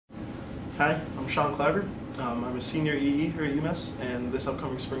Hi, I'm Klaiber. I'm a senior EE here at UMass, and this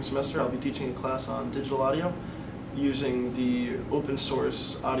upcoming spring semester I'll be teaching a class on digital audio using the open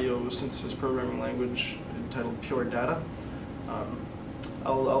source audio synthesis programming language entitled Pure Data.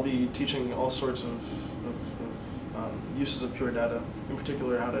 I'll be teaching all sorts of uses of Pure Data, in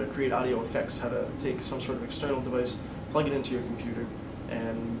particular how to create audio effects, how to take some sort of external device, plug it into your computer,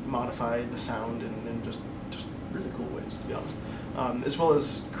 and modify the sound in just really cool ways, to be honest. As well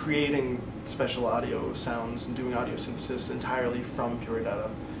as creating special audio sounds and doing audio synthesis entirely from Pure Data,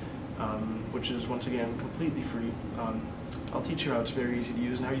 which is once again completely free. I'll teach you how it's very easy to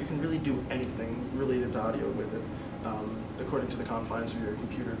use and how you can really do anything related to audio with it, according to the confines of your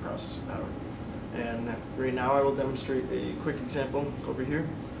computer processing power. And right now I will demonstrate a quick example over here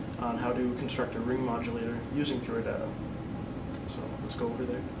on how to construct a ring modulator using Pure Data. So let's go over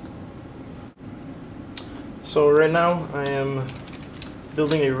there. So right now I am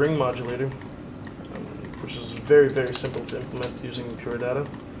building a ring modulator, which is very, very simple to implement using Pure Data.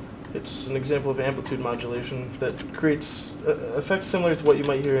 It's an example of amplitude modulation that creates effects similar to what you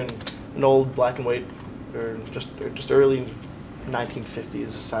might hear in an old black and white or just early 1950s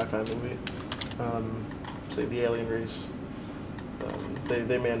sci-fi movie, say the alien race.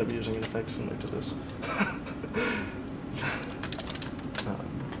 They may end up using an effect similar to this.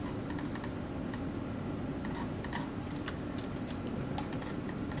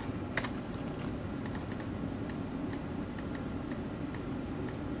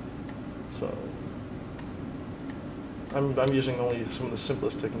 So I'm using only some of the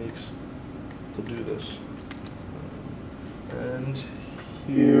simplest techniques to do this. And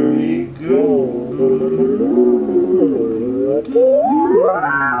here we go.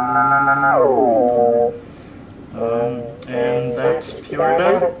 And that's Pure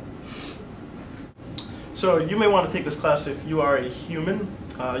Data. So you may want to take this class if you are a human,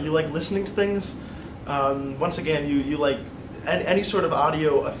 you like listening to things. Once again, you like any sort of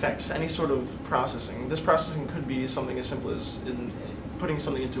audio effects, any sort of processing. This processing could be something as simple as putting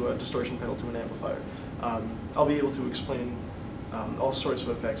something into a distortion pedal to an amplifier. I'll be able to explain all sorts of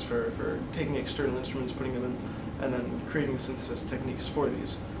effects for taking external instruments, putting them in, and then creating synthesis techniques for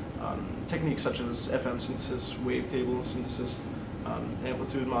these. Techniques such as FM synthesis, wavetable synthesis,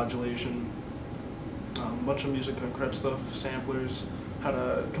 amplitude modulation, a bunch of music concrete stuff, samplers, how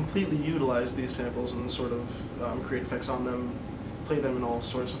to completely utilize these samples and sort of create effects on them, play them in all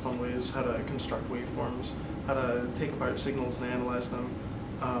sorts of fun ways, how to construct waveforms, how to take apart signals and analyze them,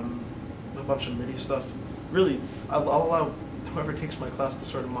 a bunch of MIDI stuff. Really, I'll allow whoever takes my class to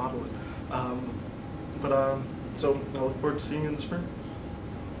sort of model it. So I look forward to seeing you in the spring.